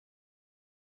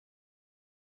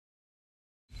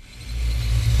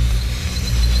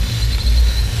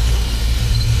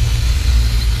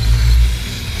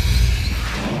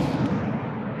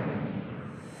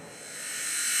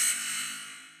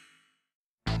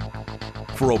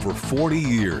For over 40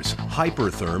 years,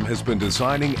 Hypertherm has been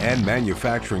designing and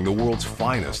manufacturing the world's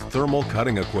finest thermal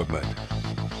cutting equipment.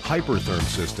 Hypertherm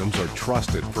systems are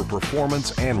trusted for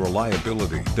performance and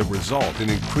reliability that result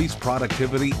in increased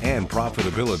productivity and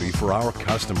profitability for our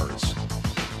customers.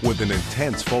 With an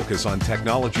intense focus on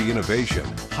technology innovation,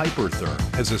 Hypertherm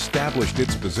has established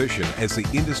its position as the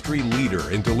industry leader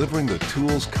in delivering the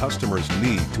tools customers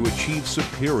need to achieve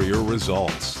superior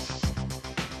results.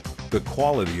 The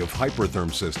quality of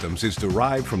Hypertherm systems is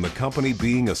derived from the company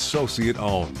being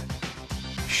associate-owned.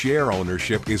 Share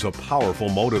ownership is a powerful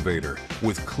motivator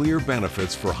with clear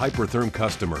benefits for Hypertherm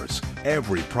customers.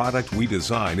 Every product we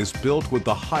design is built with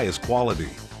the highest quality,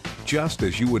 just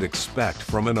as you would expect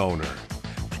from an owner.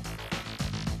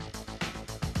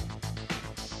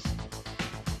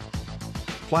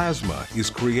 Plasma is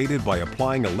created by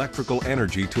applying electrical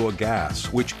energy to a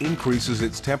gas, which increases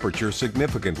its temperature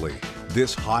significantly.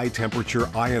 This high-temperature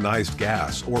ionized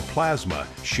gas, or plasma,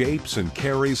 shapes and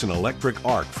carries an electric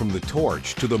arc from the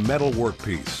torch to the metal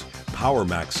workpiece.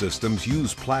 Powermax systems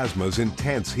use plasma's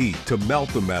intense heat to melt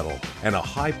the metal and a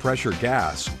high-pressure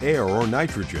gas, air or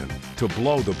nitrogen, to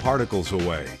blow the particles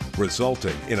away,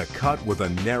 resulting in a cut with a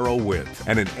narrow width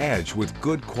and an edge with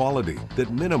good quality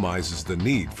that minimizes the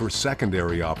need for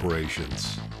secondary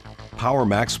operations.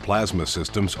 Powermax plasma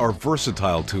systems are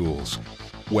versatile tools,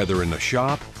 whether in the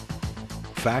shop,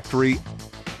 factory,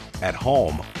 at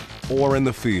home, or in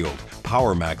the field.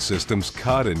 Powermax systems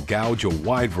cut and gouge a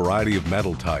wide variety of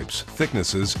metal types,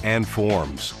 thicknesses, and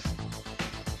forms.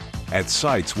 At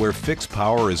sites where fixed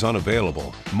power is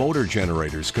unavailable, motor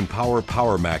generators can power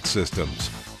Powermax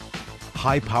systems.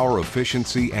 High power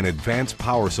efficiency and advanced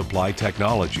power supply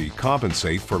technology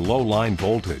compensate for low line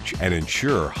voltage and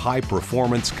ensure high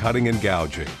performance cutting and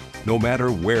gouging, no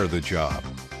matter where the job.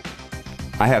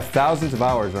 I have thousands of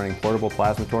hours running portable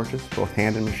plasma torches, both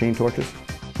hand and machine torches.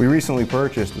 We recently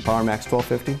purchased the Powermax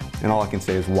 1250, and all I can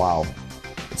say is wow.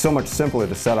 It's so much simpler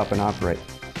to set up and operate.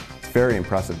 It's very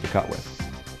impressive to cut with.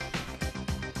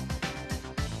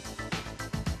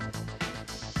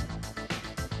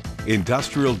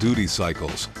 Industrial duty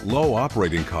cycles, low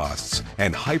operating costs,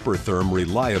 and Hypertherm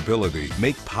reliability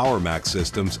make Powermax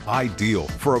systems ideal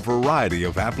for a variety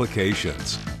of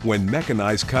applications. When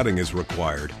mechanized cutting is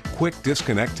required, quick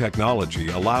disconnect technology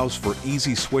allows for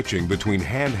easy switching between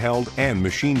handheld and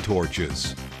machine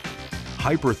torches.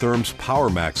 Hypertherm's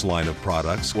Powermax line of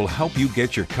products will help you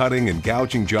get your cutting and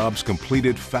gouging jobs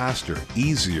completed faster,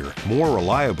 easier, more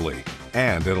reliably,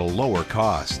 and at a lower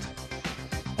cost.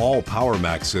 All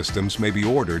Powermax systems may be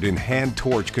ordered in hand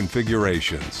torch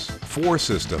configurations. 4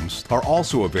 systems are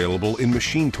also available in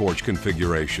machine torch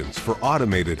configurations for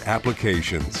automated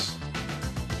applications.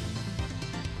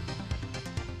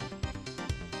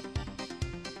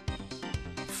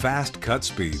 Fast cut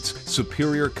speeds,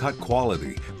 superior cut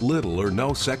quality, little or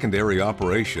no secondary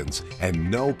operations, and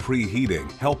no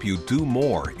preheating help you do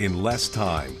more in less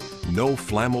time. No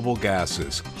flammable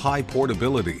gases, high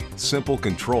portability, simple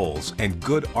controls, and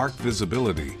good arc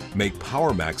visibility make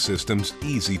Powermax systems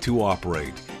easy to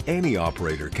operate. Any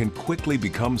operator can quickly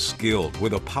become skilled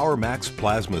with a Powermax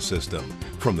plasma system.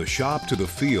 From the shop to the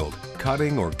field,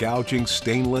 cutting or gouging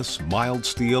stainless, mild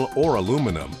steel, or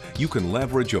aluminum, you can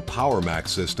leverage a Powermax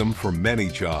system for many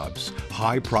jobs.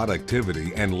 High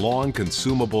productivity and long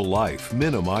consumable life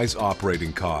minimize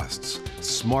operating costs.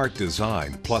 Smart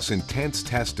design plus intense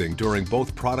testing during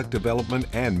both product development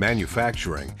and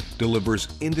manufacturing delivers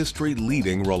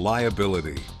industry-leading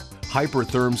reliability.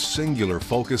 Hypertherm's singular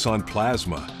focus on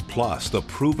plasma, plus the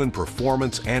proven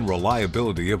performance and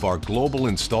reliability of our global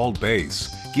installed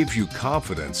base, gives you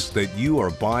confidence that you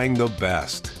are buying the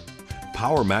best.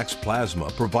 Powermax Plasma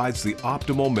provides the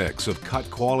optimal mix of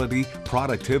cut quality,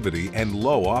 productivity, and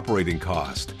low operating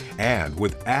cost. And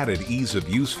with added ease of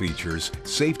use features,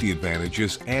 safety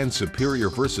advantages, and superior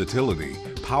versatility,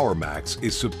 Powermax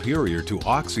is superior to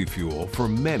Oxyfuel for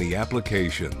many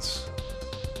applications.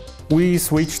 We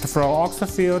switched from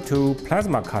Oxyfuel to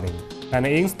plasma cutting and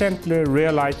instantly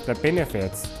realized the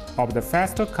benefits of the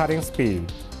faster cutting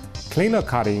speed, cleaner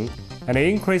cutting, and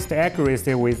increased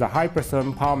accuracy with the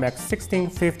Hypertherm Powermax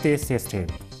 1650 system.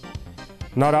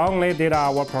 Not only did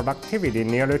our productivity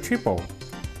nearly triple,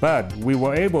 but we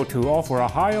were able to offer a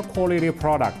higher quality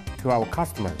product to our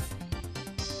customers.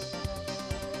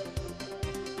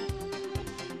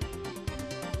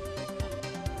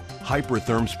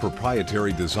 Hypertherm's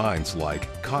proprietary designs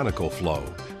like conical flow,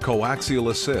 coaxial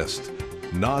assist,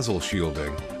 nozzle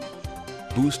shielding,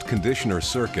 boost conditioner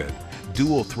circuit,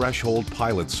 dual threshold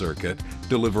pilot circuit,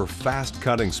 deliver fast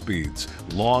cutting speeds,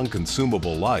 long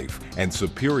consumable life, and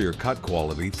superior cut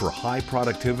quality for high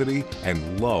productivity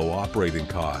and low operating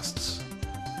costs.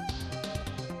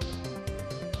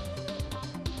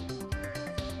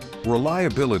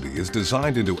 Reliability is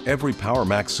designed into every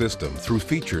Powermax system through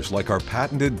features like our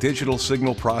patented digital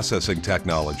signal processing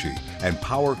technology and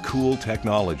PowerCool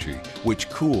technology, which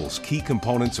cools key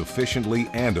components efficiently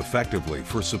and effectively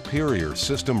for superior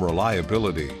system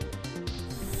reliability.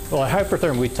 Well, at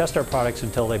Hypertherm, we test our products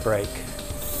until they break.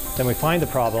 Then we find the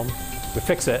problem, we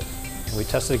fix it, and we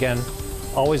test it again,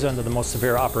 always under the most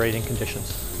severe operating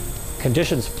conditions.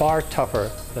 Conditions far tougher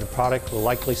than a product will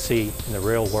likely see in the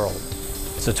real world.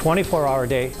 It's a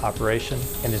 24-hour-a-day operation,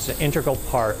 and it's an integral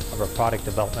part of our product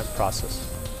development process.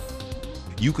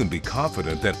 You can be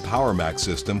confident that Powermax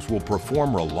systems will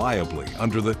perform reliably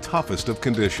under the toughest of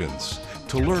conditions.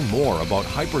 To learn more about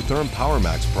Hypertherm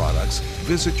Powermax products,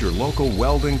 visit your local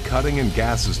welding, cutting, and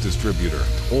gases distributor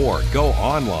or go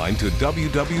online to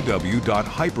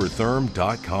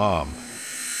www.hypertherm.com.